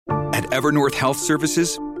At Evernorth Health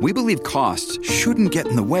Services, we believe costs shouldn't get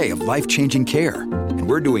in the way of life-changing care, and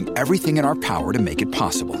we're doing everything in our power to make it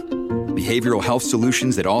possible. Behavioral health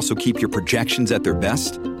solutions that also keep your projections at their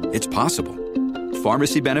best? It's possible.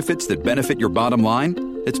 Pharmacy benefits that benefit your bottom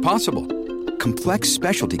line? It's possible. Complex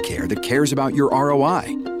specialty care that cares about your ROI?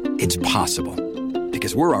 It's possible.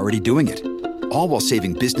 Because we're already doing it. All while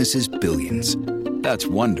saving businesses billions. That's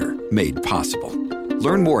Wonder made possible.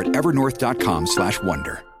 Learn more at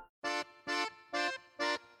evernorth.com/wonder.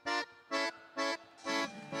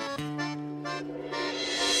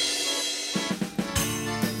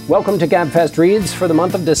 Welcome to GabFest Reads for the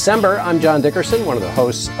month of December. I'm John Dickerson, one of the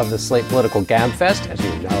hosts of the Slate Political GabFest, as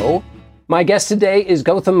you know. My guest today is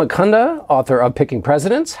Gautam Mukunda, author of Picking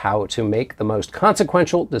Presidents, How to Make the Most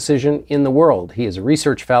Consequential Decision in the World. He is a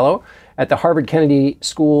research fellow at the Harvard Kennedy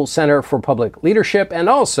School Center for Public Leadership and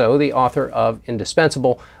also the author of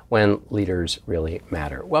Indispensable, When Leaders Really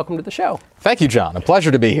Matter. Welcome to the show. Thank you, John. A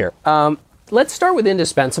pleasure to be here. Let's start with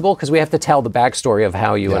Indispensable because we have to tell the backstory of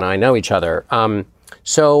how you and I know each other.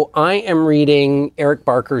 So I am reading Eric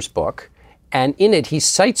Barker's book, and in it he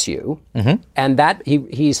cites you, and that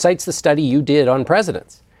he cites the study you did on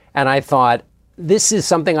presidents. And I thought, this is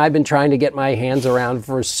something I've been trying to get my hands around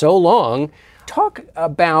for so long. Talk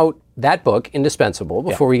about that book, Indispensable,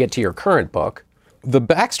 before we get to your current book. The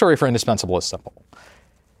backstory for Indispensable is simple.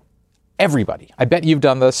 Everybody, I bet you've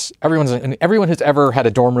done this, everyone who's ever had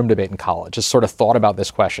a dorm room debate in college has sort of thought about this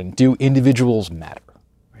question: do individuals matter?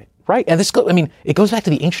 Right? And it goes back to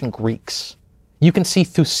the ancient Greeks. You can see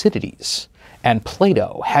Thucydides and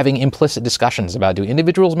Plato having implicit discussions about, do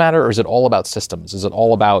individuals matter, or is it all about systems? Is it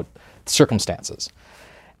all about circumstances?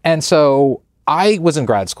 And so I was in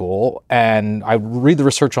grad school, and I read the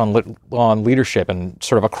research on leadership and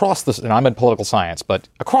sort of across this, and I'm in political science, but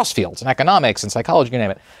across fields, in economics and psychology, you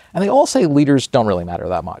name it. And they all say leaders don't really matter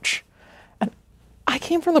that much. And I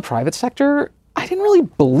came from the private sector. I didn't really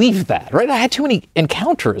believe that, right? I had too many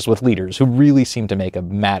encounters with leaders who really seemed to make a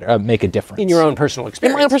difference. In your own personal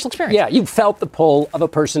experience. In my own personal experience. Yeah, you felt the pull of a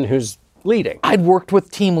person who's leading. I'd worked with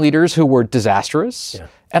team leaders who were disastrous,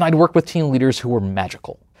 and I'd worked with team leaders who were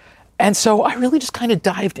magical. And so I really just kind of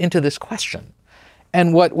dived into this question.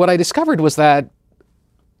 And what I discovered was that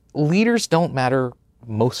leaders don't matter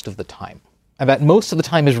most of the time. And that most of the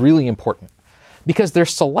time is really important because they're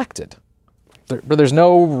selected. There's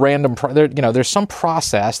no random, there's some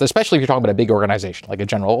process, especially if you're talking about a big organization like a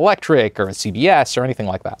General Electric or a CBS or anything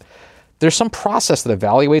like that. There's some process that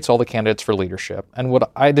evaluates all the candidates for leadership. And what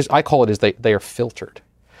I call it is they are filtered.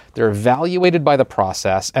 They're evaluated by the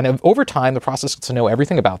process. And over time, the process gets to know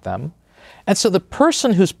everything about them. And so the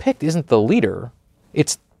person who's picked isn't the leader.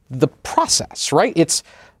 It's the process, right? It's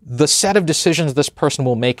the set of decisions this person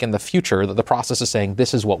will make in the future that the process is saying,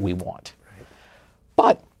 this is what we want.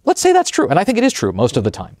 But let's say that's true, and I think it is true most of the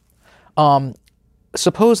time.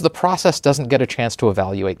 Suppose the process doesn't get a chance to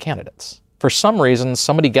evaluate candidates. For some reason,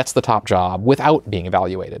 somebody gets the top job without being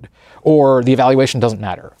evaluated, or the evaluation doesn't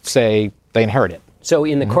matter. Say they inherit it. So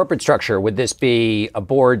in the corporate structure, would this be a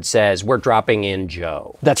board says, we're dropping in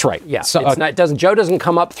Joe? That's right. Yeah, so, Joe doesn't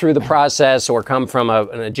come up through the process or come from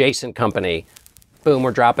an adjacent company. Boom,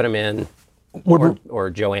 we're dropping him in. Or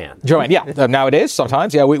Joanne. Joanne, yeah. Nowadays,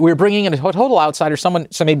 sometimes, yeah, we're bringing in a total outsider,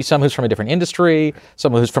 maybe someone who's from a different industry,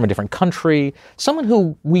 someone who's from a different country, someone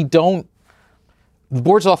who the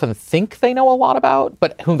boards often think they know a lot about,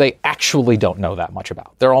 but whom they actually don't know that much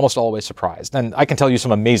about. They're almost always surprised. And I can tell you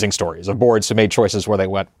some amazing stories of boards who made choices where they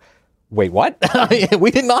went, wait, what?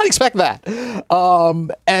 We did not expect that.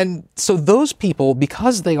 And so those people,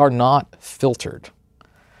 because they are not filtered,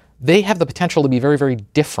 they have the potential to be very, very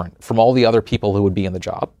different from all the other people who would be in the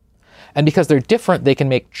job. And because they're different, they can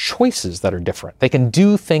make choices that are different. They can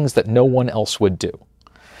do things that no one else would do.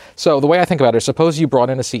 So the way I think about it is, suppose you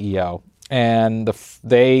brought in a CEO, and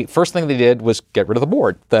the first thing they did was get rid of the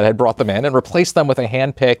board that had brought them in and replace them with a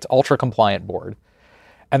hand-picked, ultra-compliant board.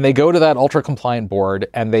 And they go to that ultra-compliant board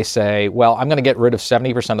and they say, well, I'm going to get rid of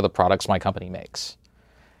 70% of the products my company makes.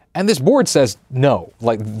 And this board says, no,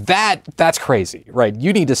 like that's crazy, right?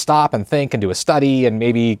 You need to stop and think and do a study and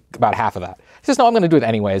maybe about half of that. He says, no, I'm going to do it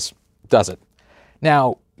anyways. Does it.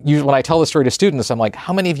 Now, when I tell the story to students, I'm like,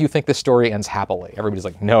 how many of you think this story ends happily? Everybody's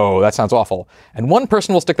like, no, that sounds awful. And one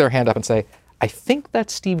person will stick their hand up and say, I think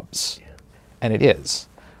that's Steve's. And it is.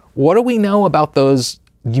 What do we know about those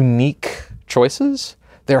unique choices?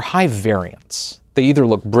 They're high variance. They either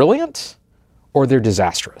look brilliant or they're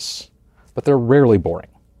disastrous, but they're rarely boring.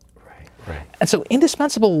 Right. And so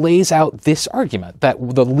Indispensable lays out this argument that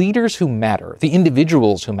the leaders who matter, the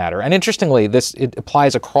individuals who matter, and interestingly, it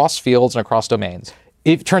applies across fields and across domains.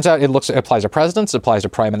 It turns out it applies to presidents, it applies to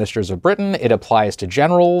prime ministers of Britain, it applies to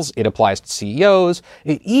generals, it applies to CEOs,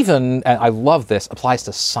 it even, and I love this, applies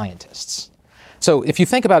to scientists. So if you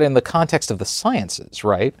think about it in the context of the sciences,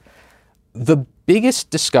 right, the biggest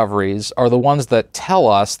discoveries are the ones that tell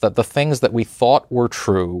us that the things that we thought were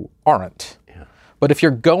true aren't. But if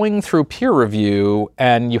you're going through peer review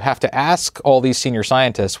and you have to ask all these senior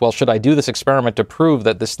scientists, well, should I do this experiment to prove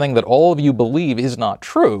that this thing that all of you believe is not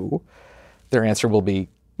true? Their answer will be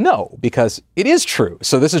no, because it is true.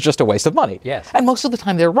 So this is just a waste of money. Yes. And most of the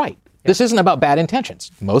time they're right. This isn't about bad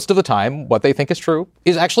intentions. Most of the time, what they think is true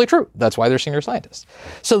is actually true. That's why they're senior scientists.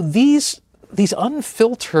 So these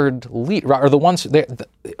unfiltered are the ones,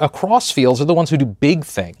 across fields are the ones who do big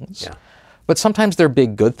things. Yeah. But sometimes they're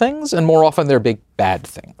big good things, and more often they're big bad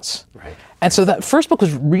things. Right. And so that first book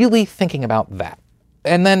was really thinking about that.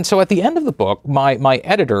 And then, so at the end of the book, my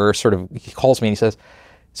editor he calls me and he says,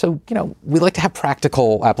 so, we like to have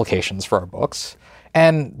practical applications for our books.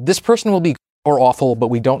 And this person will be or awful, but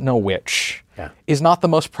we don't know which, is not the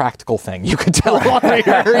most practical thing you could tell a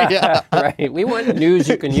reader. Yeah. Right. We want news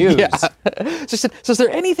you can use. Yeah. So is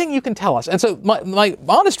there anything you can tell us? And so my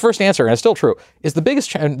honest first answer, and it's still true, is the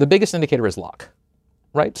biggest indicator is luck.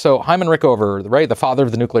 Right? So Hyman Rickover, right, the father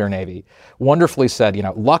of the nuclear navy, wonderfully said,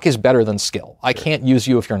 luck is better than skill. I can't use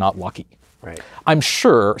you if you're not lucky. Right. I'm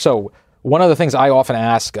sure. So one of the things I often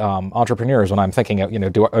ask entrepreneurs when I'm thinking,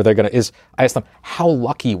 I ask them, how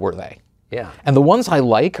lucky were they? Yeah. And the ones I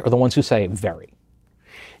like are the ones who say very.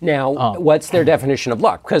 Now, what's their definition of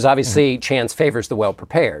luck? Because obviously chance favors the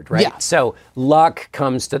well-prepared, right? Yeah. So luck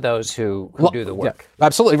comes to those who do the work. Yeah,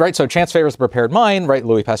 absolutely, right? So chance favors the prepared mind, right?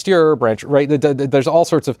 Louis Pasteur, Branch, right? There's all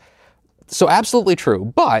sorts of... So absolutely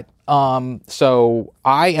true. But, so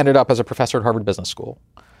I ended up as a professor at Harvard Business School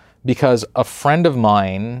because a friend of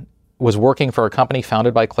mine was working for a company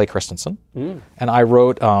founded by Clay Christensen, and I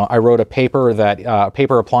wrote a paper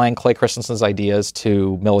applying Clay Christensen's ideas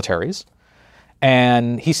to militaries,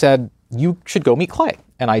 and he said, you should go meet Clay,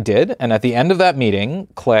 and I did, and at the end of that meeting,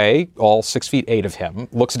 Clay, all 6'8" of him,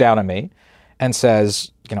 looks down at me and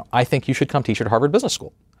says, I think you should come teach at Harvard Business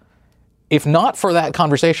School. If not for that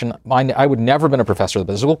conversation, I would never have been a professor at the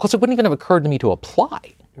business school because it wouldn't even have occurred to me to apply.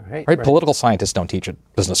 Right? Political scientists don't teach at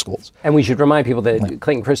business schools. And we should remind people that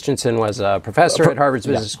Clayton Christensen was a professor at Harvard's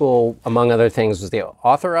Business School, among other things, was the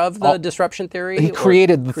author of the disruption theory? He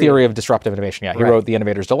created the theory of disruptive innovation, yeah. He wrote The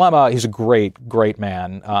Innovator's Dilemma. He's a great, great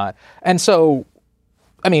man. And so,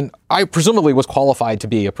 I presumably was qualified to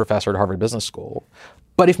be a professor at Harvard Business School.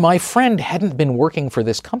 But if my friend hadn't been working for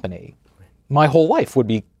this company, my whole life would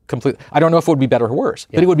be I don't know if it would be better or worse,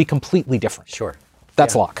 but it would be completely different. Sure.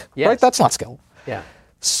 That's luck, right? That's not skill. Yeah.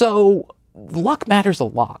 So luck matters a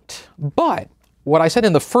lot. But what I said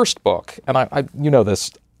in the first book, and I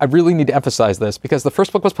this, I really need to emphasize this because the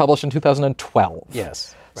first book was published in 2012.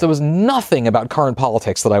 Yes. So there was nothing about current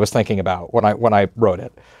politics that I was thinking about when I wrote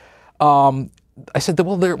it. I said that,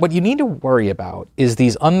 what you need to worry about is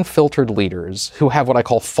these unfiltered leaders who have what I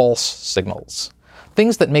call false signals.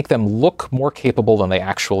 Things that make them look more capable than they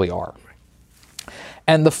actually are.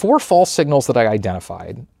 And the 4 false signals that I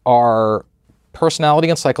identified are personality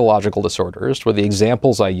and psychological disorders, where the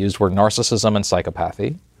examples I used were narcissism and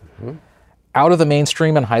psychopathy, out of the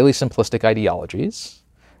mainstream and highly simplistic ideologies,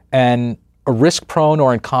 and a risk-prone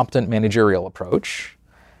or incompetent managerial approach,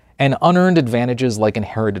 and unearned advantages like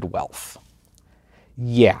inherited wealth.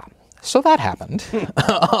 Yeah. So that happened.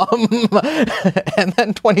 And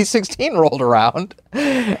then 2016 rolled around.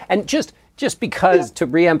 And just because, to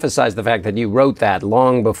reemphasize the fact that you wrote that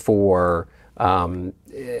long before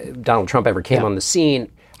Donald Trump ever came on the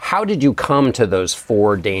scene, how did you come to those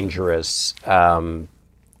 4 dangerous parts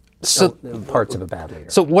of a bad leader?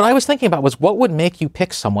 So what I was thinking about was what would make you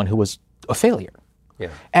pick someone who was a failure? Yeah.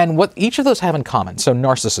 And what each of those have in common. So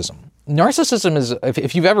narcissism. Narcissism is,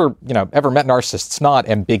 if you've ever met narcissists, it's not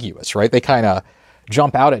ambiguous, right? They kind of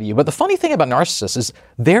jump out at you. But the funny thing about narcissists is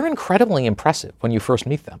they're incredibly impressive when you first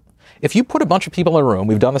meet them. If you put a bunch of people in a room,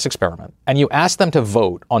 we've done this experiment, and you ask them to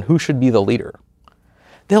vote on who should be the leader,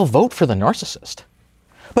 they'll vote for the narcissist.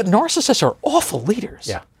 But narcissists are awful leaders.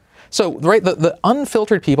 Yeah. So, right, the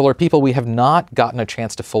unfiltered people are people we have not gotten a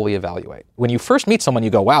chance to fully evaluate. When you first meet someone, you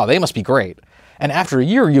go, wow, they must be great. And after a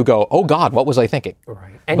year, you go, oh, God, what was I thinking?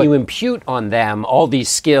 Right. And you impute on them all these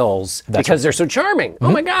skills because they're so charming. Mm-hmm.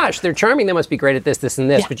 Oh, my gosh, they're charming. They must be great at this, this, and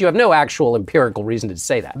this. Yeah. But you have no actual empirical reason to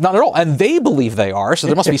say that. Not at all. And they believe they are, so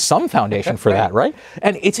there must be some foundation for that, right?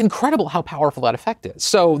 And it's incredible how powerful that effect is.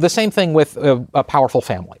 So the same thing with a powerful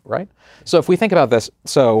family, right? So if we think about this,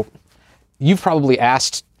 so you've probably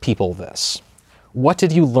asked people this. What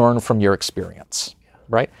did you learn from your experience?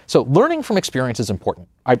 right? So learning from experience is important.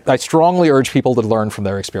 I strongly urge people to learn from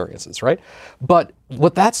their experiences, right? But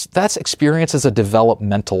that's experience is a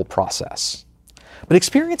developmental process. But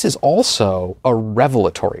experience is also a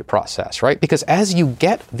revelatory process, right? Because as you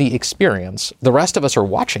get the experience, the rest of us are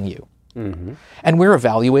watching you. And we're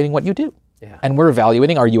evaluating what you do. Yeah. And we're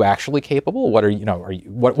evaluating, are you actually capable?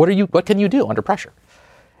 What can you do under pressure?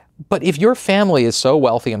 But if your family is so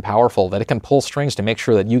wealthy and powerful that it can pull strings to make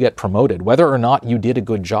sure that you get promoted, whether or not you did a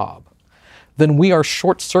good job, then we are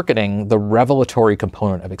short-circuiting the revelatory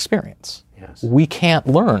component of experience. Yes. We can't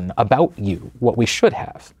learn about you what we should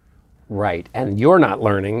have. Right, and you're not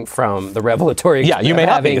learning from the revelatory Yeah, you may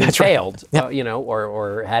not be. having That's right. failed,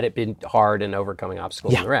 or had it been hard and overcoming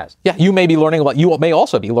obstacles and the rest. Yeah, you may be learning a lot. You may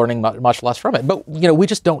also be learning much less from it. But, we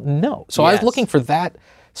just don't know. So I was looking for that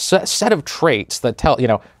set of traits that tell,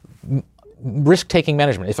 risk-taking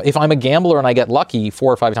management. If I'm a gambler and I get lucky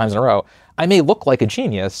 4 or 5 times in a row, I may look like a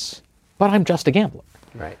genius, but I'm just a gambler.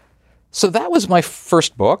 Right. So that was my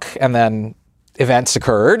first book, and then events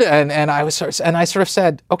occurred, and I sort of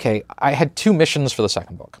said, okay, I had 2 missions for the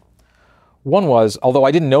second book. One was, although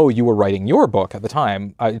I didn't know you were writing your book at the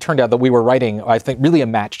time, it turned out that we were writing, I think, really a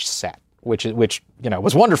matched set, which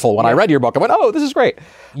was wonderful. When I read your book, I went, oh, this is great.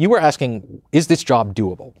 You were asking, is this job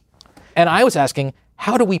doable? And I was asking,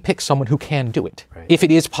 how do we pick someone who can do it? Right. If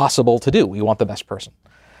it is possible to do, we want the best person.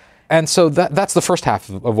 And so that's the first half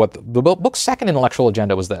of what the book's second intellectual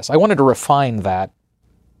agenda was this. I wanted to refine that,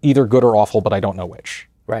 either good or awful, but I don't know which.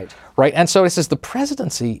 Right. Right. And so it says the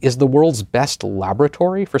presidency is the world's best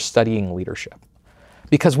laboratory for studying leadership,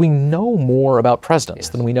 because we know more about presidents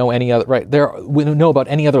than we know any other. Right. We know about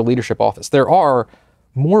any other leadership office. There are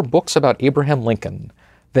more books about Abraham Lincoln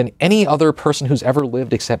than any other person who's ever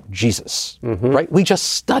lived except Jesus. Right. We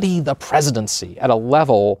just study the presidency at a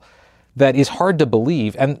level that is hard to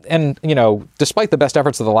believe. And despite the best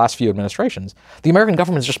efforts of the last few administrations, the American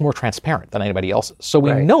government is just more transparent than anybody else's. So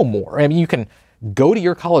we know more. I mean, you can go to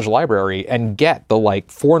your college library and get the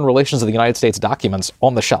foreign relations of the United States documents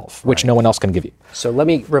on the shelf, which no one else can give you. So let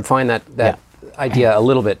me refine that idea a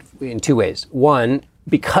little bit in 2 ways. One,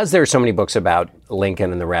 because there are so many books about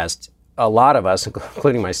Lincoln and the rest, a lot of us,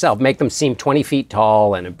 including myself, make them seem 20 feet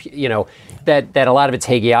tall, and that a lot of it's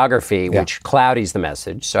hagiography, which cloudies the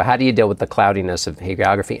message. So how do you deal with the cloudiness of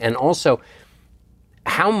hagiography? And also,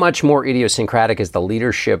 how much more idiosyncratic is the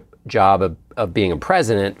leadership job of being a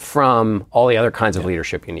president from all the other kinds of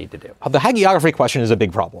leadership you need to do? The hagiography question is a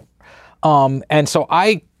big problem. And so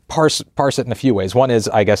I parse it in a few ways. One is,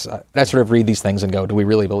 I guess, I sort of read these things and go, do we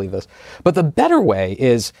really believe this? But the better way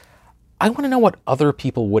is, I want to know what other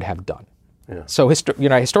people would have done. Yeah. So,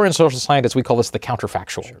 historians and social scientists, we call this the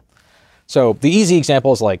counterfactual. Sure. So the easy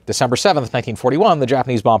example is like December 7th, 1941, the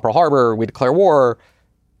Japanese bomb Pearl Harbor, we declare war.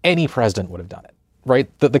 Any president would have done it,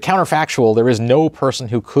 right? The counterfactual, there is no person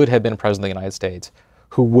who could have been president of the United States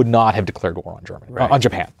who would not have declared war on Germany, on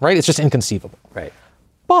Japan, right? It's just inconceivable. Right.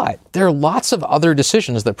 But there are lots of other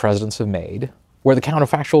decisions that presidents have made where the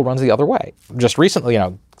counterfactual runs the other way. Just recently,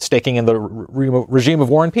 staking in the regime of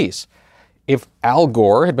war and peace. If Al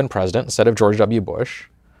Gore had been president instead of George W. Bush,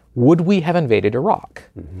 would we have invaded Iraq?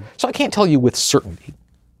 So I can't tell you with certainty,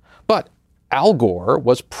 but Al Gore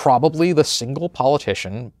was probably the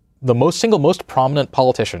most prominent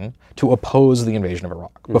politician to oppose the invasion of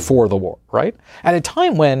Iraq before the war, right? At a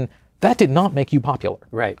time when that did not make you popular.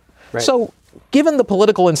 Right. So given the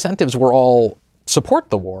political incentives were all support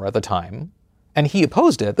the war at the time, and he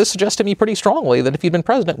opposed it, this suggests to me pretty strongly that if he'd been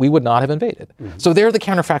president, we would not have invaded. So there, the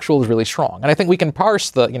counterfactual is really strong. And I think we can parse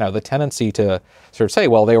the tendency to sort of say,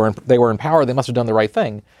 well, they were in power, they must have done the right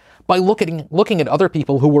thing, by looking at other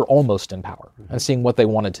people who were almost in power and seeing what they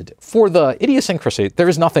wanted to do. For the idiosyncrasy, there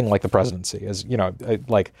is nothing like the presidency. As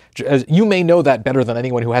you may know that better than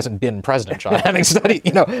anyone who hasn't been president, John, having studied,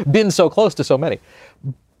 been so close to so many.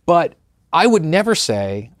 But I would never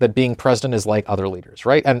say that being president is like other leaders,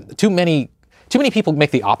 right? And too many people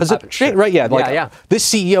make the opposite, right? Yeah, this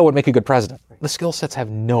CEO would make a good president. The skill sets have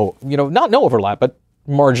not no overlap, but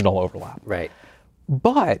marginal overlap. Right.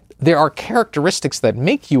 But there are characteristics that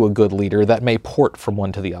make you a good leader that may port from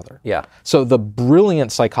one to the other. Yeah. So the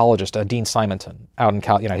brilliant psychologist, Dean Simonton,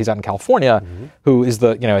 he's out in California, who is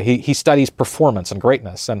he studies performance and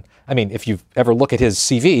greatness. And I mean, if you ever look at his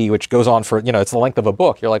CV, which goes on for, it's the length of a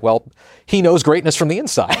book, you're like, well, he knows greatness from the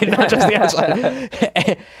inside, not just the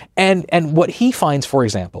outside. and what he finds, for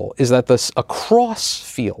example, is that across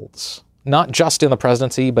fields, not just in the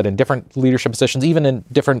presidency, but in different leadership positions, even in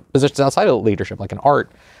different positions outside of leadership, like in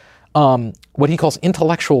art, what he calls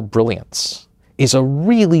intellectual brilliance is a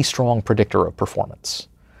really strong predictor of performance.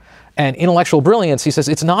 And intellectual brilliance, he says,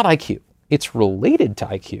 it's not IQ. it's related to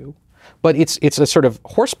IQ, but it's a sort of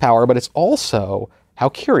horsepower, but it's also how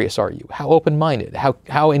curious are you, how open-minded,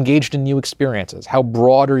 how engaged in new experiences, how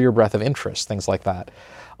broad are your breadth of interest, things like that.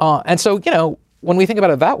 And so, when we think about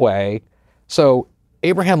it that way, so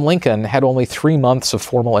Abraham Lincoln had only 3 months of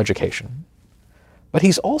formal education, but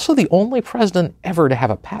he's also the only president ever to have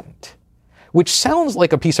a patent, which sounds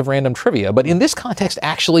like a piece of random trivia, but in this context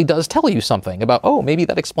actually does tell you something about, maybe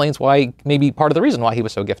that explains why, maybe part of the reason why he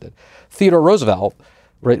was so gifted. Theodore Roosevelt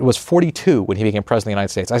was 42 when he became president of the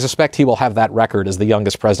United States. I suspect he will have that record as the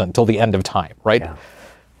youngest president until the end of time, right? Yeah.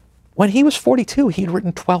 When he was 42, he'd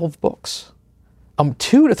written 12 books.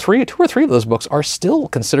 2 or 3 of those books are still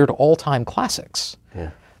considered all-time classics.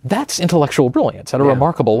 Yeah. That's intellectual brilliance at a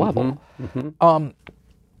remarkable level.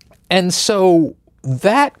 And so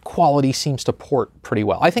that quality seems to port pretty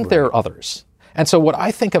well. I think there are others. And so what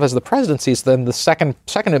I think of as the presidency is then the second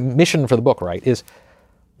mission for the book, right, is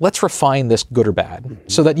let's refine this good or bad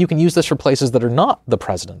so that you can use this for places that are not the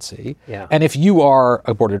presidency. Yeah. And if you are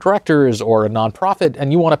a board of directors or a nonprofit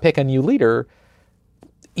and you want to pick a new leader,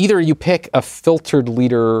 either you pick a filtered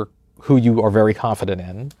leader who you are very confident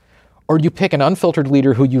in, or you pick an unfiltered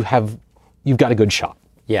leader who you've got a good shot.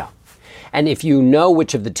 Yeah. And if you know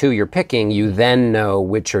which of the two you're picking, you then know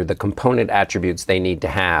which are the component attributes they need to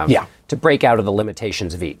have to break out of the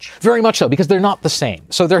limitations of each. Very much so, because they're not the same.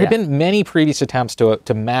 So there have been many previous attempts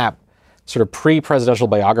to map sort of pre-presidential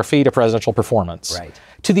biography to presidential performance. Right.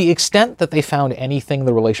 To the extent that they found anything,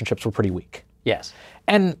 the relationships were pretty weak. Yes.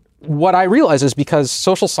 And what I realize is because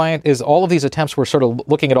social science is all of these attempts were sort of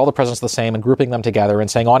looking at all the presidents the same and grouping them together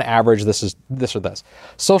and saying on average this is this or this.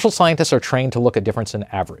 Social scientists are trained to look at difference in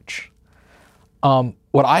average.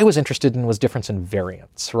 What I was interested in was difference in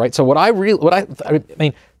variance, right? So I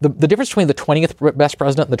mean, the difference between the 20th best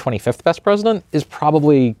president and the 25th best president is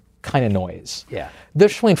probably kind of noise. Yeah. The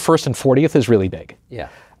difference between first and 40th is really big. Yeah.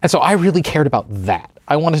 And so I really cared about that.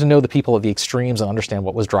 I wanted to know the people at the extremes and understand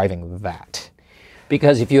what was driving that.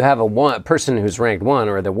 Because if you have a person who's ranked 1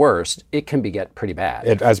 or the worst, it can get pretty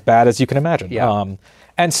bad. As bad as you can imagine. Yeah.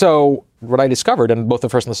 And so what I discovered in both the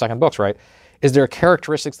first and the second books, right, is there are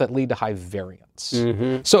characteristics that lead to high variance.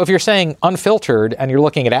 So if you're saying unfiltered and you're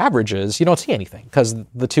looking at averages, you don't see anything because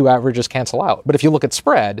the two averages cancel out. But if you look at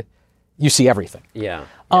spread, you see everything. Yeah.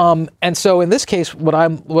 And so in this case, what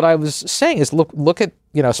I was saying is look at,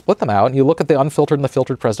 split them out and you look at the unfiltered and the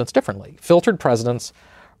filtered presidents differently. Filtered presidents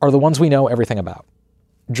are the ones we know everything about.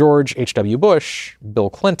 George H.W. Bush, Bill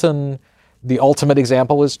Clinton. The ultimate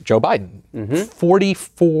example is Joe Biden.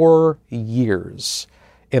 44 years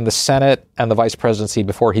in the Senate and the vice presidency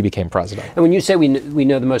before he became president. And when you say we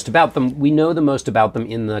know the most about them, we know the most about them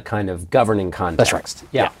in the kind of governing context. That's right.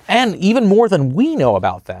 Yeah. And even more than we know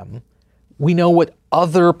about them, we know what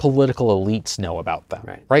other political elites know about them,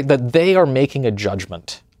 right? That they are making a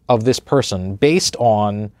judgment of this person based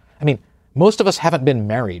on, most of us haven't been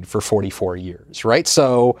married for 44 years, right?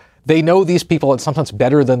 So they know these people sometimes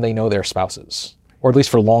better than they know their spouses, or at least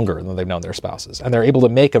for longer than they've known their spouses. And they're able to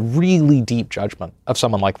make a really deep judgment of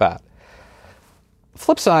someone like that. The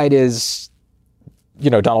flip side is,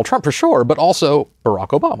 Donald Trump for sure, but also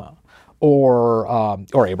Barack Obama,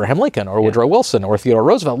 or Abraham Lincoln, or Woodrow Wilson, or Theodore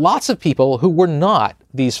Roosevelt. Lots of people who were not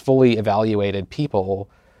these fully evaluated people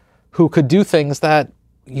who could do things that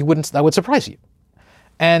would surprise you.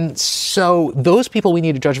 And so those people we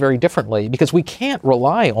need to judge very differently because we can't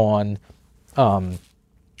rely on,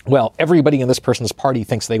 everybody in this person's party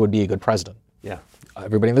thinks they would be a good president. Yeah.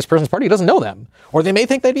 Everybody in this person's party doesn't know them, or they may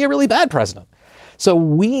think they'd be a really bad president. So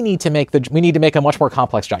we need to make a much more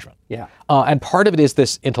complex judgment. Yeah. And part of it is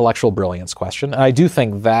this intellectual brilliance question. And I do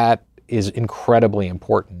think that is incredibly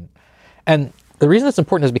important. And the reason it's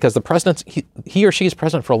important is because the president, he or she is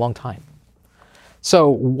president for a long time. So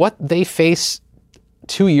what they face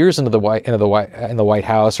 2 years in the White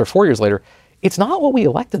House or 4 years later, it's not what we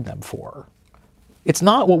elected them for. It's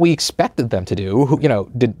not what we expected them to do.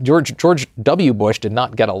 George W. Bush did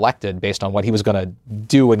not get elected based on what he was going to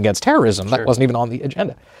do against terrorism. That wasn't even on the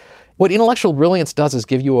agenda. What intellectual brilliance does is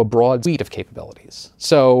give you a broad suite of capabilities.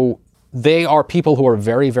 So they are people who are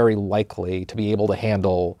very, very likely to be able to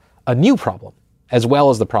handle a new problem as well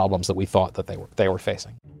as the problems that we thought that they were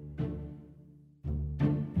facing.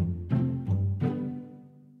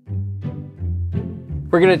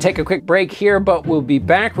 We're going to take a quick break here, but we'll be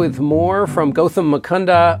back with more from Gautam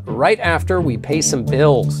Mukunda right after we pay some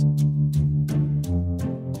bills.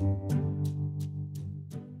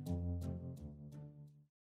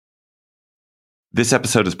 This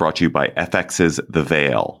episode is brought to you by FX's The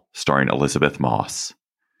Veil, starring Elizabeth Moss.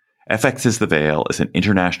 FX's The Veil is an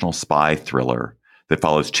international spy thriller that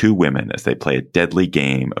follows two women as they play a deadly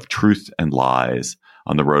game of truth and lies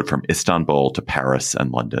on the road from Istanbul to Paris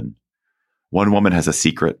and London. One woman has a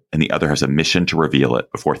secret, and the other has a mission to reveal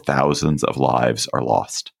it before thousands of lives are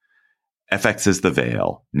lost. FX's The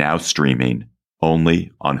Veil, now streaming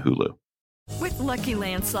only on Hulu. With Lucky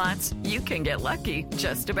Land Slots, you can get lucky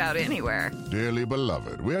just about anywhere. Dearly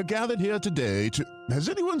beloved, we are gathered here today to... Has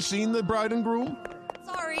anyone seen the bride and groom?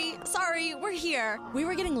 Sorry, we're here. We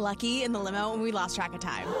were getting lucky in the limo and we lost track of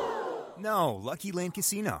time. No, Lucky Land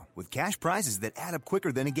Casino, with cash prizes that add up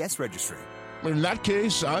quicker than a guest registry. In that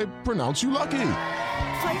case, I pronounce you lucky.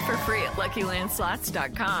 Play for free at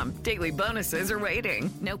LuckyLandSlots.com. Daily bonuses are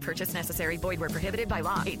waiting. No purchase necessary. Void where prohibited by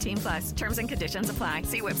law. 18+. Terms and conditions apply.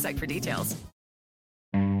 See website for details.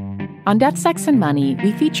 On Death, Sex, and Money,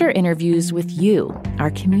 we feature interviews with you,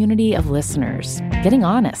 our community of listeners, getting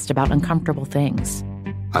honest about uncomfortable things.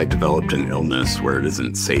 I developed an illness where it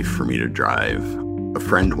isn't safe for me to drive. A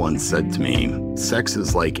friend once said to me, sex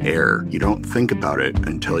is like air. You don't think about it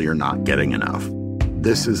until you're not getting enough.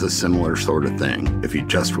 This is a similar sort of thing if you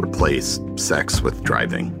just replace sex with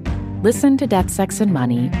driving. Listen to Death, Sex, and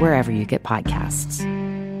Money wherever you get podcasts.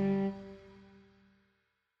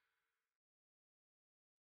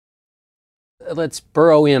 Let's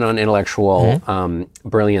burrow in on intellectual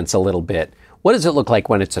brilliance a little bit. What does it look like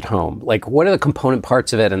when it's at home? Like, what are the component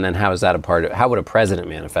parts of it, and then how is that a part of it? How would a president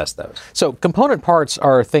manifest those? So component parts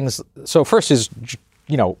are things, so first is,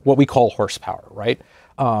 what we call horsepower, right?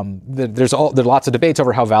 There's lots of debates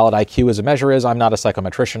over how valid IQ as a measure is. I'm not a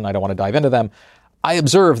psychometrician. I don't want to dive into them. I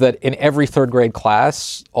observe that in every third grade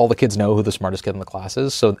class, all the kids know who the smartest kid in the class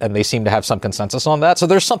is, and they seem to have some consensus on that. So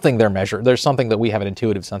there's something they're measured. There's something that we have an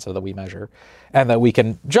intuitive sense of that we measure, and that we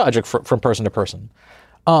can judge from person to person.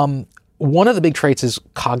 One of the big traits is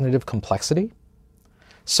cognitive complexity.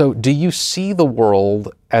 So do you see the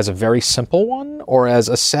world as a very simple one, or as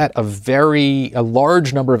a set of a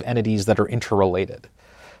large number of entities that are interrelated?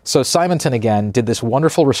 So Simonton, again, did this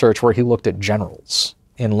wonderful research where he looked at generals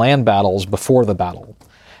in land battles before the battle.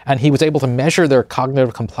 And he was able to measure their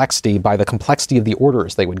cognitive complexity by the complexity of the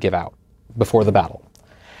orders they would give out before the battle.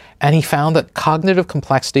 And he found that cognitive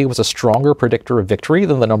complexity was a stronger predictor of victory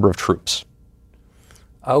than the number of troops.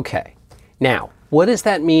 Okay. Now, what does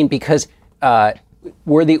that mean? Because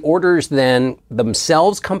were the orders then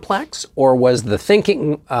themselves complex, or was the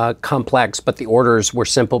thinking complex, but the orders were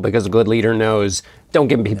simple because a good leader knows, don't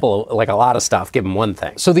give people like a lot of stuff, give them one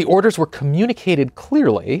thing? So the orders were communicated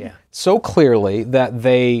clearly, so clearly that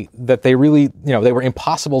they really, they were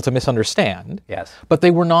impossible to misunderstand. Yes. But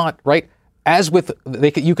they were not, right? As with,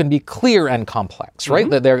 you can be clear and complex, right?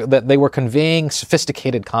 That they were conveying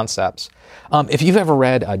sophisticated concepts. If you've ever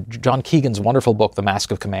read John Keegan's wonderful book, The Mask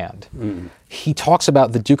of Command, he talks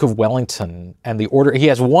about the Duke of Wellington and the order. He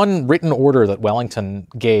has one written order that Wellington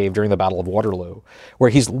gave during the Battle of Waterloo, where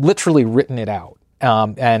he's literally written it out.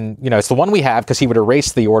 And it's the one we have because he would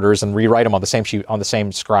erase the orders and rewrite them on the same sheet, on the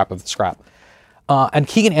same scrap of the scrap. And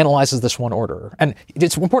Keegan analyzes this one order. And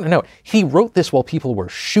it's important to note, he wrote this while people were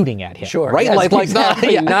shooting at him. Sure. Right? Yes,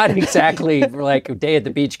 not exactly like day at the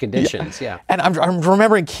beach conditions. Yeah. And I'm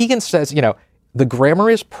remembering Keegan says, the grammar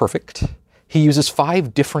is perfect. He uses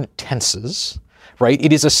 5 different tenses, right?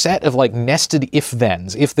 It is a set of nested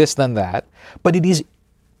if-thens, if this, then that. But it is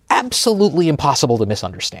absolutely impossible to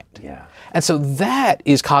misunderstand. Yeah. And so that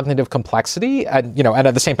is cognitive complexity. And, and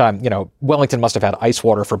at the same time, Wellington must have had ice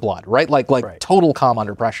water for blood, right? Like total calm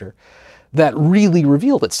under pressure. That really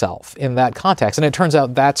revealed itself in that context. And it turns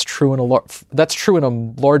out that's true in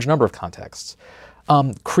a large number of contexts.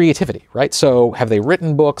 Creativity, right? So have they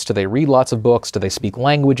written books? Do they read lots of books? Do they speak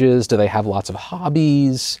languages? Do they have lots of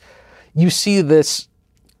hobbies? You see this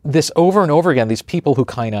over and over again, these people who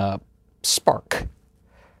kind of spark.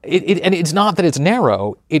 And it's not that it's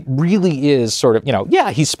narrow. It really is sort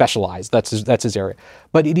of, he's specialized. That's his area.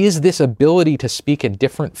 But it is this ability to speak in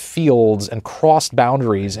different fields and cross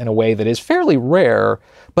boundaries in a way that is fairly rare,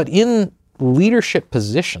 but in leadership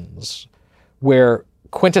positions where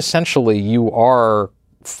quintessentially you are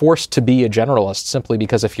forced to be a generalist simply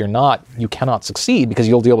because if you're not, you cannot succeed because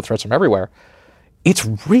you'll deal with threats from everywhere. It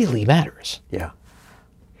really matters. Yeah.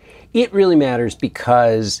 It really matters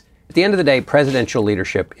because at the end of the day, presidential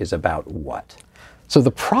leadership is about what? So the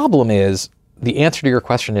problem is, the answer to your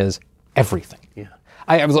question is everything. Yeah.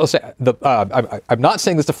 I'm not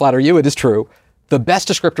saying this to flatter you, it is true. The best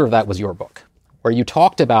descriptor of that was your book, where you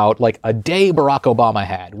talked about a day Barack Obama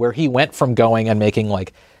had, where he went from going and making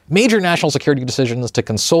major national security decisions to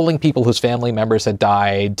consoling people whose family members had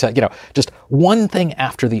died to, just one thing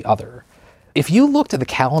after the other. If you looked at the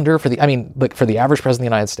calendar for the average president of the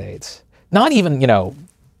United States, not even,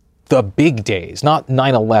 the big days, not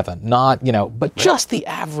 9/11, not, but just the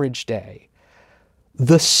average day,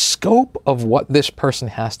 the scope of what this person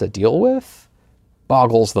has to deal with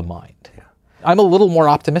boggles the mind. Yeah. I'm a little more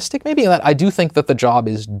optimistic maybe in that I do think that the job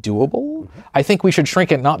is doable. Mm-hmm. I think we should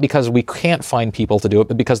shrink it not because we can't find people to do it,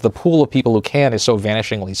 but because the pool of people who can is so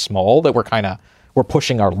vanishingly small that we're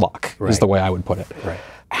pushing our luck, is the way I would put it. Right.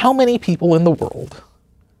 How many people in the world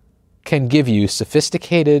can give you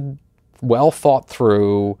sophisticated, well thought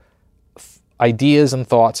through ideas and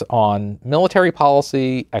thoughts on military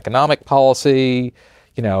policy, economic policy,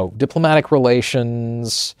 diplomatic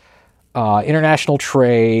relations, international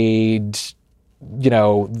trade,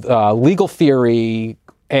 legal theory,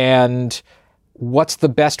 and what's the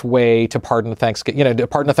best way to pardon a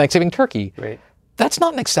Thanksgiving turkey? Right. That's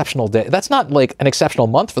not an exceptional day. That's not like an exceptional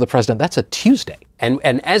month for the president. That's a Tuesday. And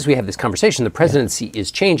as we have this conversation, the presidency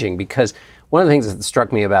is changing, because one of the things that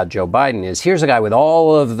struck me about Joe Biden is here's a guy with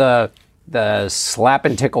all of the slap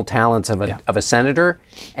and tickle talents of a senator,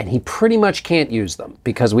 and he pretty much can't use them,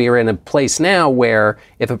 because we are in a place now where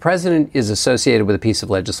if a president is associated with a piece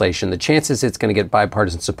of legislation, the chances it's going to get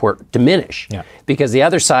bipartisan support diminish, because the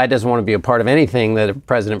other side doesn't want to be a part of anything that a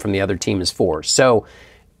president from the other team is for. So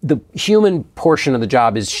the human portion of the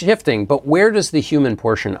job is shifting, but where does the human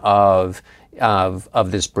portion of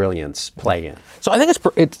this brilliance play in? So I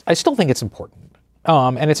think I still think it's important.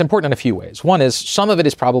 And it's important in a few ways. One is some of it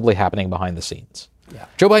is probably happening behind the scenes. Yeah.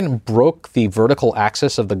 Joe Biden broke the vertical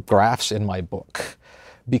axis of the graphs in my book,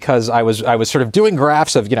 because I was sort of doing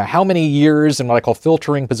graphs of how many years in what I call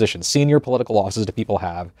filtering positions, senior political offices do people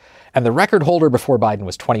have, and the record holder before Biden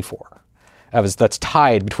was 24. That's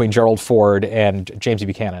tied between Gerald Ford and James E.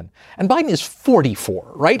 Buchanan. And Biden is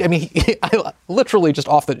 44, right? I mean, I literally just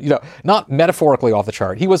off the, not metaphorically off the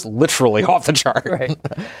chart. He was literally off the chart.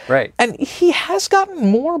 Right. And he has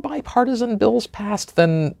gotten more bipartisan bills passed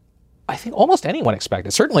than I think almost anyone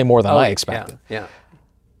expected. Certainly more than I expected. Yeah.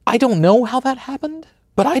 I don't know how that happened,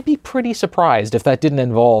 but I'd be pretty surprised if that didn't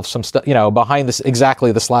involve some stuff, behind this,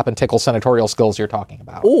 exactly the slap and tickle senatorial skills you're talking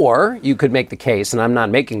about. Or you could make the case, and I'm not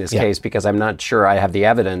making this case because I'm not sure I have the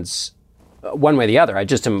evidence one way or the other. I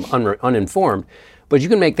just am uninformed. But you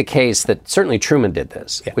can make the case that certainly Truman did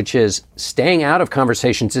this, which is staying out of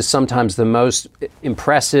conversations is sometimes the most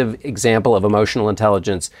impressive example of emotional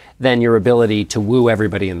intelligence than your ability to woo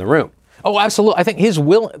everybody in the room. Oh, absolutely. I think his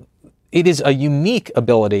will... It is a unique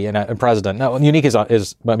ability in a president. Now, unique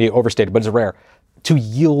is might be overstated, but it's rare, to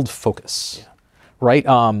yield focus. Yeah. Right?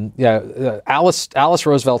 Alice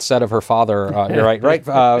Roosevelt said of her father, you're right,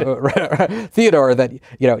 Theodore, that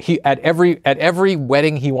he at every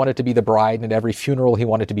wedding he wanted to be the bride, and at every funeral he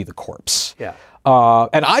wanted to be the corpse. Yeah.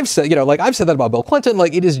 And I've said that about Bill Clinton.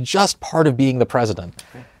 Like, it is just part of being the president.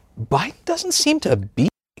 Biden doesn't seem to be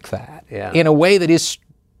like that in a way that is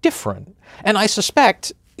different, and I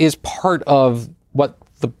suspect is part of what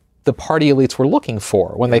the party elites were looking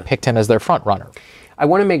for when they picked him as their front runner. I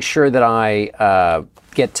want to make sure that I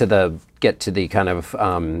get to the kind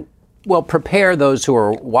of prepare those who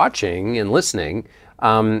are watching and listening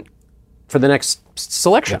for the next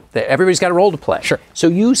selection. Everybody's got a role to play. Sure. So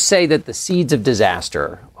you say that the seeds of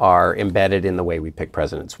disaster are embedded in the way we pick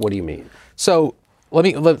presidents. What do you mean? So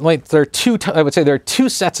there are two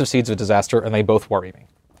sets of seeds of disaster, and they both worry me.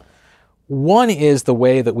 One is the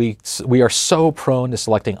way that we are so prone to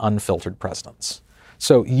selecting unfiltered presidents.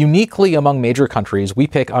 So uniquely among major countries, we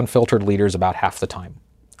pick unfiltered leaders about half the time.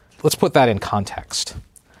 Let's put that in context.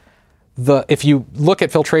 If you look at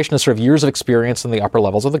filtration as sort of years of experience in the upper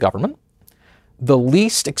levels of the government, the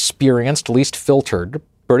least experienced, least filtered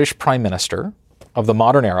British prime minister of the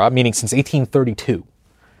modern era, meaning since 1832,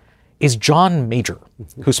 is John Major,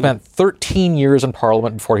 who spent 13 years in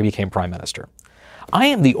Parliament before he became prime minister. I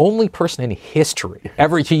am the only person in history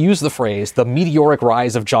ever to use the phrase, the meteoric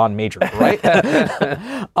rise of John Major, right?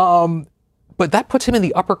 But that puts him in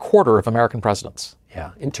the upper quarter of American presidents.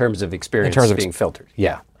 Yeah, in terms of experience being filtered.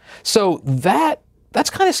 Yeah. So that's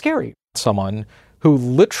kind of scary. Someone who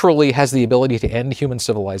literally has the ability to end human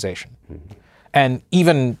civilization. Mm-hmm. And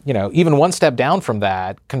even one step down from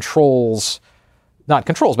that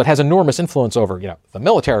but has enormous influence over, the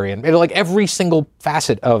military and like every single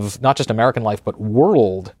facet of not just American life, but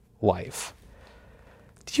world life.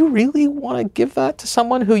 Do you really want to give that to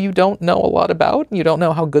someone who you don't know a lot about and you don't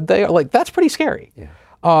know how good they are? Like, that's pretty scary. Yeah.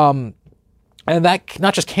 And that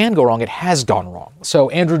not just can go wrong, it has gone wrong. So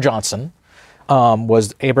Andrew Johnson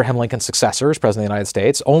was Abraham Lincoln's successor as president of the United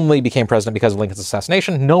States, only became president because of Lincoln's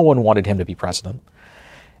assassination. No one wanted him to be president.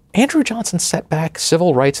 Andrew Johnson set back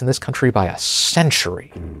civil rights in this country by a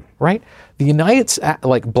century, right?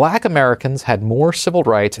 Black Americans had more civil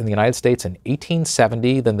rights in the United States in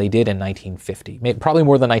 1870 than they did in 1950, probably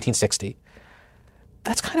more than 1960.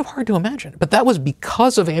 That's kind of hard to imagine. But that was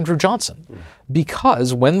because of Andrew Johnson.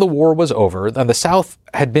 Because when the war was over and the South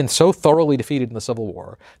had been so thoroughly defeated in the Civil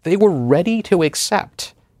War, they were ready to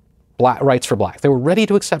accept rights for blacks. They were ready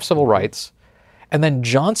to accept civil rights. And then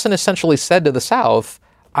Johnson essentially said to the South,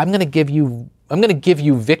 I'm going to give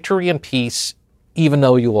you victory and peace even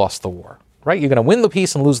though you lost the war. Right? You're going to win the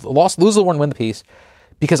peace and lose the war and win the peace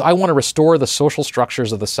because I want to restore the social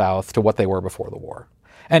structures of the South to what they were before the war.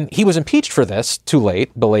 And he was impeached for this,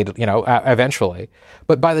 belated, eventually.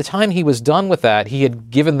 But by the time he was done with that, he had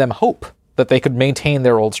given them hope that they could maintain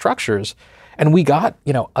their old structures. And we got,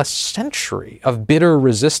 a century of bitter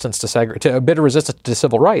resistance to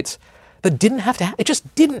civil rights that didn't have to it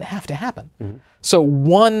just didn't have to happen. Mm-hmm. So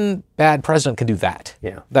one bad president can do that.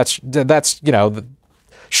 Yeah. That's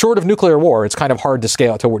short of nuclear war, it's kind of hard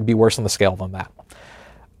to be worse on the scale than that.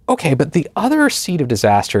 Okay, but the other seed of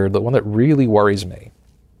disaster, the one that really worries me,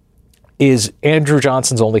 is Andrew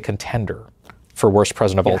Johnson's only contender for worst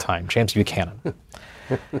president of all time, James Buchanan.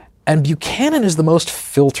 And Buchanan is the most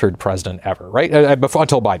filtered president ever, right?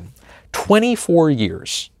 Until Biden. 24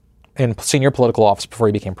 years in senior political office before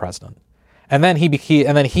he became president. And then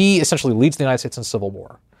he essentially leads the United States in civil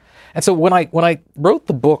war. And so when I wrote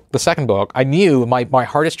the second book, I knew my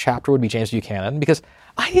hardest chapter would be James Buchanan because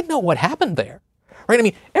I didn't know what happened there. Right? I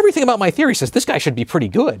mean, everything about my theory says this guy should be pretty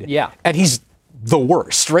good. Yeah. And he's the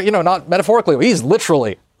worst, right? Not metaphorically, he's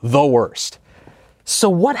literally the worst. So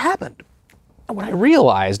what happened? What I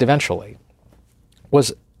realized eventually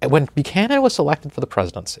was when Buchanan was selected for the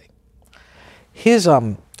presidency,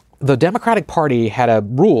 the Democratic Party had a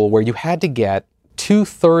rule where you had to get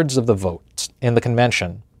 2/3 of the votes in the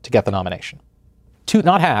convention to get the nomination.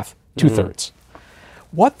 Not half, 2/3.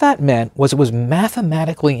 What that meant was it was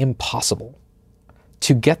mathematically impossible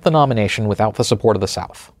to get the nomination without the support of the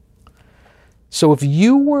South. So if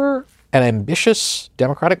you were an ambitious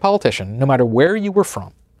Democratic politician, no matter where you were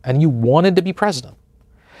from, and you wanted to be president,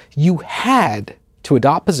 you had to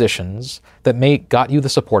adopt positions that got you the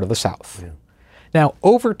support of the South. Yeah. Now,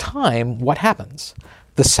 over time, what happens?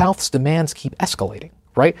 The South's demands keep escalating,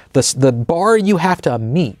 right? The bar you have to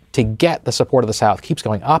meet to get the support of the South keeps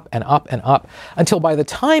going up and up and up until by the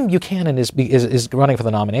time Buchanan is running for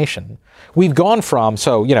the nomination, we've gone from,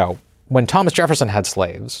 when Thomas Jefferson had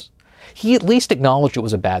slaves, he at least acknowledged it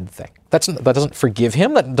was a bad thing. That doesn't forgive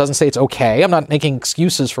him. That doesn't say it's okay. I'm not making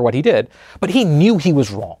excuses for what he did, but he knew he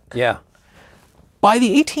was wrong. Yeah. By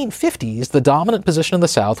the 1850s, the dominant position in the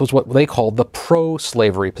South was what they called the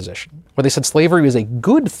pro-slavery position, where they said slavery was a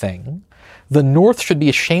good thing. The North should be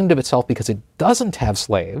ashamed of itself because it doesn't have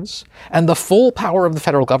slaves, and the full power of the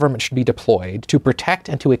federal government should be deployed to protect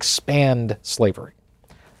and to expand slavery.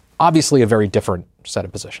 Obviously, a very different set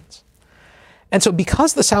of positions. And so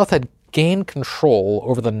because the South had gained control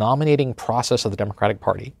over the nominating process of the Democratic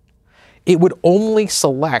Party, it would only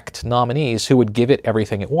select nominees who would give it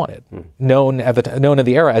everything it wanted, known in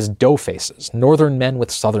the era as dough-faces, Northern men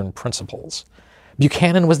with Southern principles.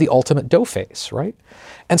 Buchanan was the ultimate dough-face, right?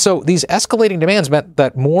 And so these escalating demands meant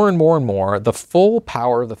that more and more and more, the full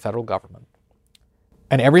power of the federal government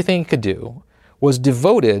and everything it could do was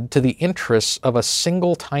devoted to the interests of a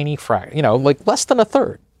single tiny fraction, less than a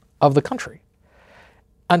third of the country.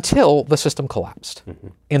 Until the system collapsed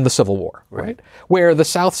in the Civil War, right? Where the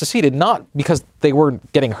South seceded not because they were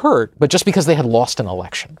getting hurt, but just because they had lost an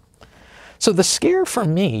election. So the scare for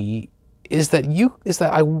me is that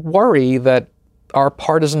I worry that our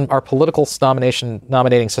political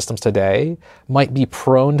nominating systems today might be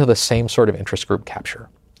prone to the same sort of interest group capture.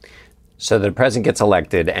 So the president gets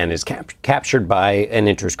elected and is captured by an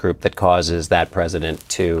interest group that causes that president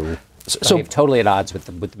to behave totally at odds with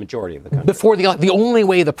the majority of the country. Before the only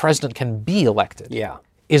way the president can be elected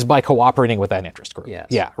is by cooperating with that interest group. Yes.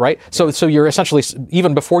 Yeah, right? So you're essentially,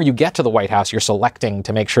 even before you get to the White House, you're selecting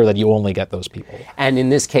to make sure that you only get those people. And in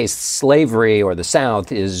this case, slavery or the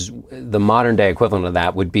South is the modern day equivalent of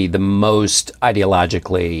that would be the most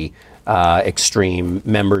ideologically extreme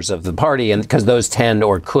members of the party, and because those tend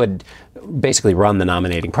or could basically run the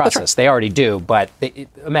nominating process. Right. They already do, but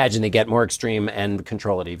imagine they get more extreme and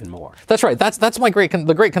control it even more. That's right. That's the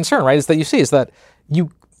great concern, right? Is that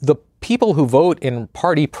the people who vote in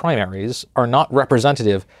party primaries are not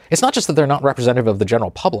representative. It's not just that they're not representative of the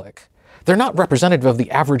general public. They're not representative of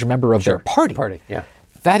the average member of their party. Yeah.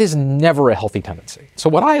 That is never a healthy tendency. So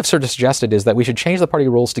what I have sort of suggested is that we should change the party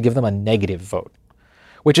rules to give them a negative vote,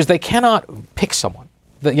 which is they cannot pick someone.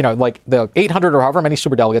 like the 800 or however many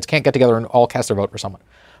superdelegates can't get together and all cast their vote for someone.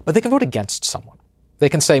 But they can vote against someone. They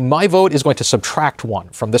can say, my vote is going to subtract 1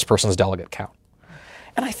 from this person's delegate count.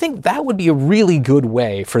 And I think that would be a really good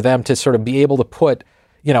way for them to sort of be able to put,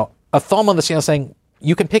 a thumb on the scale saying,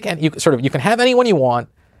 you can pick, and you can have anyone you want,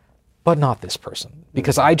 but not this person.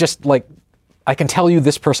 Because I can tell you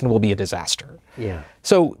this person will be a disaster. Yeah.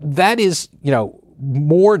 So that is,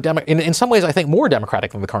 more in some ways, I think more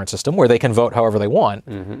democratic than the current system, where they can vote however they want,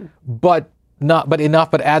 but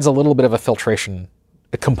adds a little bit of a filtration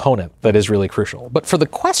component that is really crucial. But for the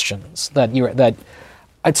questions that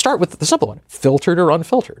I'd start with the simple one: filtered or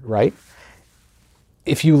unfiltered, right?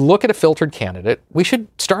 If you look at a filtered candidate, we should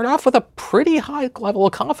start off with a pretty high level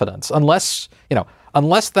of confidence, unless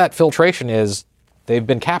that filtration is they've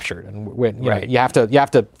been captured, and you have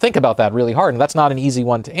to think about that really hard, and that's not an easy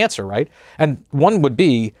one to answer, right? And one would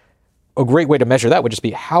be a great way to measure that would just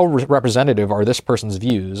be how representative are this person's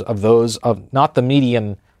views of those of not the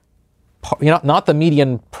median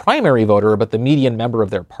primary voter, but the median member of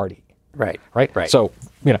their party. Right. So,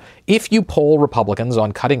 if you poll Republicans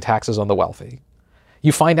on cutting taxes on the wealthy,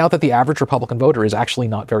 you find out that the average Republican voter is actually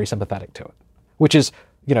not very sympathetic to it, which is,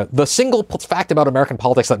 the single fact about American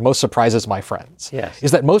politics that most surprises my friends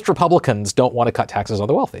is that most Republicans don't want to cut taxes on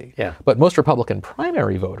the wealthy. Yeah. But most Republican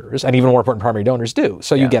primary voters, and even more important primary donors, do.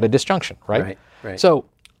 So you get a disjunction, right? Right. So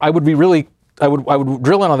I would drill in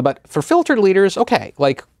on the, but for filtered leaders, okay,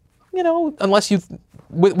 unless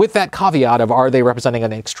with that caveat of are they representing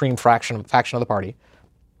an extreme faction of the party,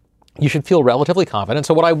 you should feel relatively confident.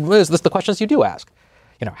 So this the questions you do ask.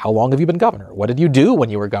 How long have you been governor? What did you do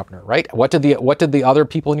when you were governor, right? What did the other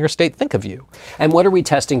people in your state think of you? And what are we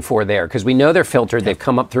testing for there? Because we know they're filtered. They've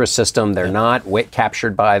come up through a system. They're not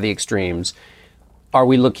captured by the extremes. Are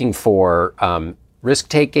we looking for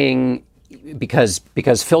risk-taking? Because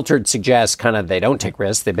filtered suggests kind of they don't take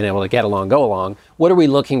risks. They've been able to get along, go along. What are we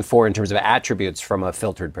looking for in terms of attributes from a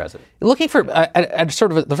filtered president? Looking for at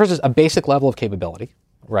sort of the first is a basic level of capability,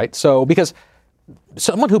 right? So because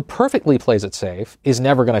someone who perfectly plays it safe is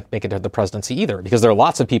never going to make it to the presidency either, because there are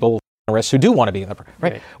lots of people who do want to be in the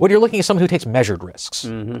right. What you're looking at is someone who takes measured risks,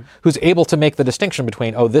 who's able to make the distinction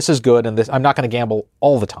between this is good and this I'm not going to gamble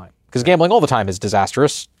all the time, because gambling all the time is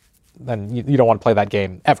disastrous. Then you don't want to play that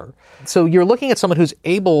game ever. So you're looking at someone who's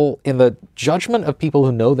able, in the judgment of people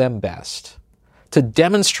who know them best, to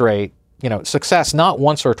demonstrate success not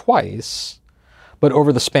once or twice, but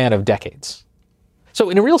over the span of decades. So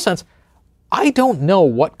in a real sense, I don't know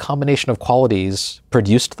what combination of qualities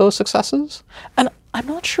produced those successes, and I'm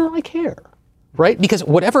not sure I care, right? Because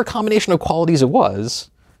whatever combination of qualities it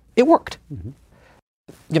was, it worked.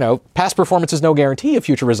 Past performance is no guarantee of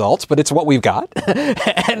future results, but it's what we've got.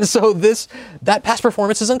 And so that past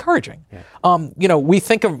performance is encouraging. Yeah. We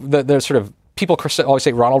think of the sort of, people always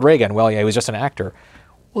say Ronald Reagan, well, yeah, he was just an actor.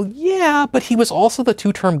 Well, yeah, but he was also the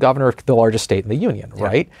 2-term governor of the largest state in the Union,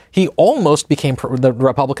 right? He almost became the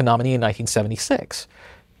Republican nominee in 1976.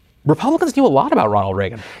 Republicans knew a lot about Ronald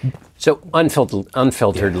Reagan. So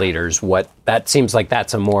unfiltered leaders, that seems like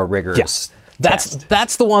that's a more rigorous test.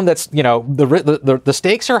 That's the one that's, the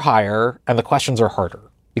stakes are higher and the questions are harder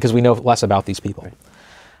because we know less about these people. Right.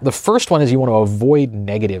 The first one is you want to avoid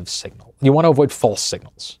negative signal. You want to avoid false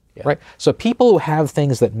signals. Yeah. Right. So people who have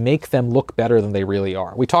things that make them look better than they really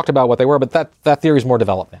are. We talked about what they were, but that theory is more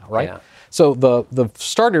developed now, right? Yeah. So the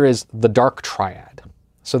starter is the dark triad.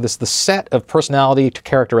 So the set of personality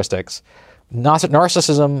characteristics: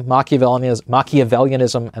 narcissism,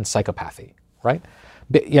 Machiavellianism, and psychopathy. Right.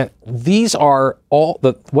 These are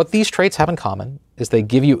what these traits have in common is they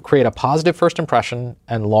create a positive first impression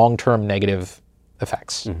and long-term negative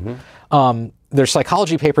effects. There's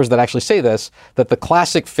psychology papers that actually say this, that the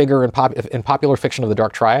classic figure in popular fiction of the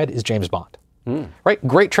dark triad is James Bond. Right?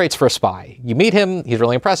 Great traits for a spy. You meet him, he's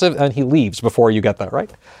really impressive, and he leaves before you get there, right?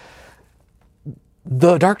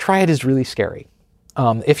 The dark triad is really scary.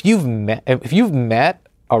 If you've met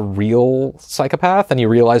a real psychopath and you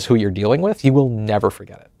realize who you're dealing with, you will never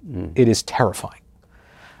forget it. It is terrifying.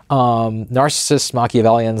 Narcissists,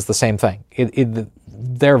 Machiavellians, the same thing.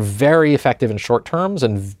 They're very effective in short terms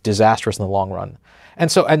and disastrous in the long run.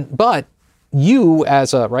 But you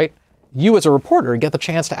as a reporter get the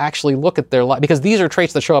chance to actually look at their life, because these are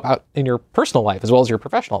traits that show up out in your personal life as well as your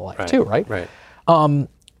professional life too, right? Right.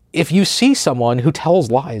 If you see someone who tells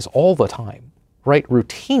lies all the time, right,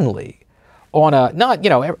 routinely, on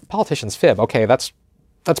politicians fib, okay, that's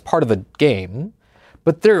part of the game.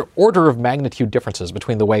 But there are order of magnitude differences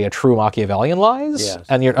between the way a true Machiavellian lies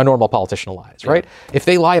and a normal politician lies, right? If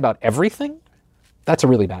they lie about everything, that's a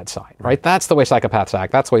really bad sign, right? That's the way psychopaths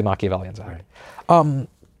act. That's the way Machiavellians act.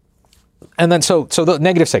 And then so the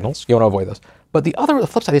negative signals, you want to avoid those. But the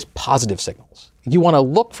flip side is positive signals. You want to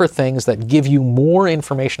look for things that give you more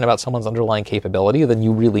information about someone's underlying capability than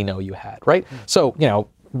you really know you had, right? So,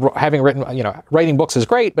 writing books is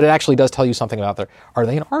great, but it actually does tell you something about are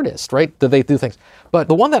they an artist, right? Do they do things? But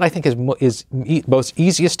the one that I think is most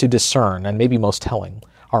easiest to discern and maybe most telling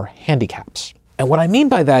are handicaps. And what I mean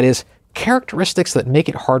by that is characteristics that make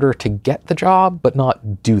it harder to get the job, but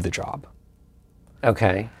not do the job.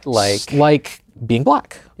 Okay, like being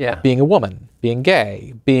black, being a woman, being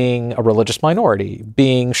gay, being a religious minority,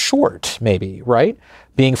 being short, maybe, right?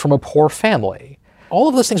 Being from a poor family. All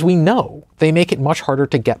of those things we know, they make it much harder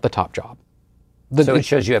to get the top job. So it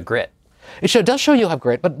shows you have grit. It does show you have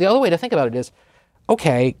grit, but the other way to think about it is,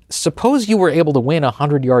 okay, suppose you were able to win a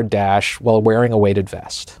 100-yard dash while wearing a weighted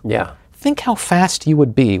vest. Yeah. Think how fast you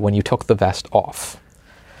would be when you took the vest off.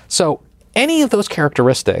 So any of those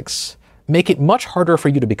characteristics make it much harder for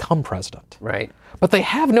you to become president. Right. But they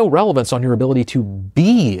have no relevance on your ability to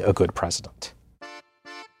be a good president.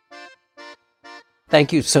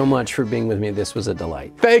 Thank you so much for being with me. This was a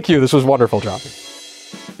delight. Thank you. This was wonderful, John.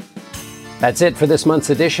 That's it for this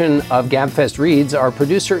month's edition of GabFest Reads. Our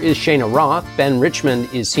producer is Shana Roth. Ben Richmond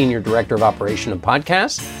is Senior Director of Operation and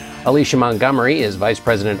Podcast. Alicia Montgomery is Vice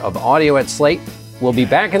President of Audio at Slate. We'll be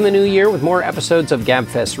back in the new year with more episodes of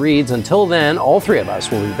GabFest Reads. Until then, all three of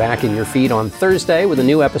us will be back in your feed on Thursday with a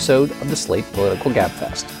new episode of the Slate Political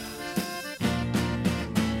GabFest.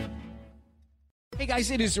 Hey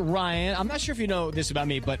guys, it is Ryan. I'm not sure if you know this about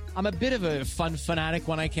me, but I'm a bit of a fun fanatic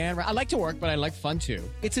when I can. I like to work, but I like fun too.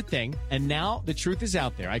 It's a thing. And now the truth is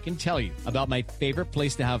out there. I can tell you about my favorite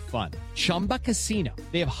place to have fun. Chumba Casino.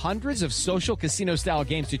 They have hundreds of social casino style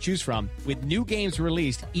games to choose from with new games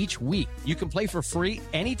released each week. You can play for free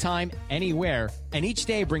anytime, anywhere. And each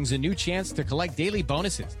day brings a new chance to collect daily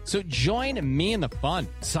bonuses. So join me in the fun.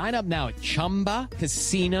 Sign up now at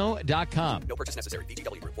ChumbaCasino.com. No purchase necessary.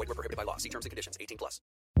 VGW Group. Void where prohibited by law. See terms and conditions. 18+.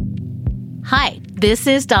 Hi, this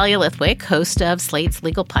is Dahlia Lithwick, host of Slate's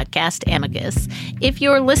legal podcast, Amicus. If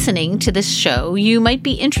you're listening to this show, you might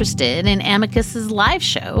be interested in Amicus's live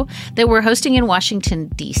show that we're hosting in Washington,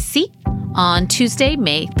 D.C. on Tuesday,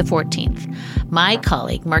 May the 14th. My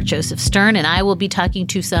colleague, Mark Joseph Stern, and I will be talking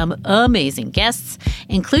to some amazing guests,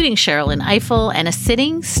 including Sherrilyn Ifill and a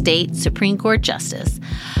sitting state Supreme Court justice,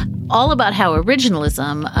 all about how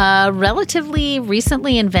originalism, a relatively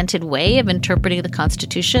recently invented way of interpreting the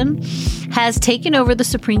Constitution, has taken over the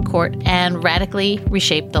Supreme Court and radically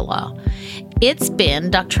reshaped the law. It's been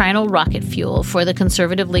doctrinal rocket fuel for the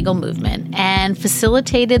conservative legal movement and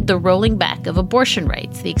facilitated the rolling back of abortion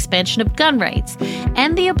rights, the expansion of gun rights,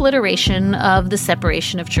 and the obliteration of the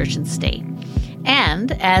separation of church and state.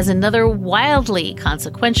 And as another wildly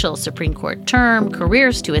consequential Supreme Court term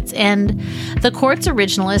careers to its end, the court's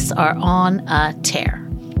originalists are on a tear.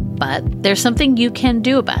 But there's something you can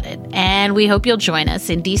do about it, and we hope you'll join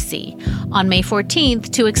us in D.C. on May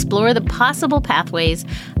 14th to explore the possible pathways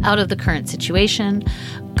out of the current situation.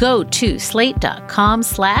 Go to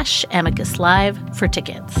slate.com/amicuslive for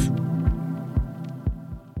tickets.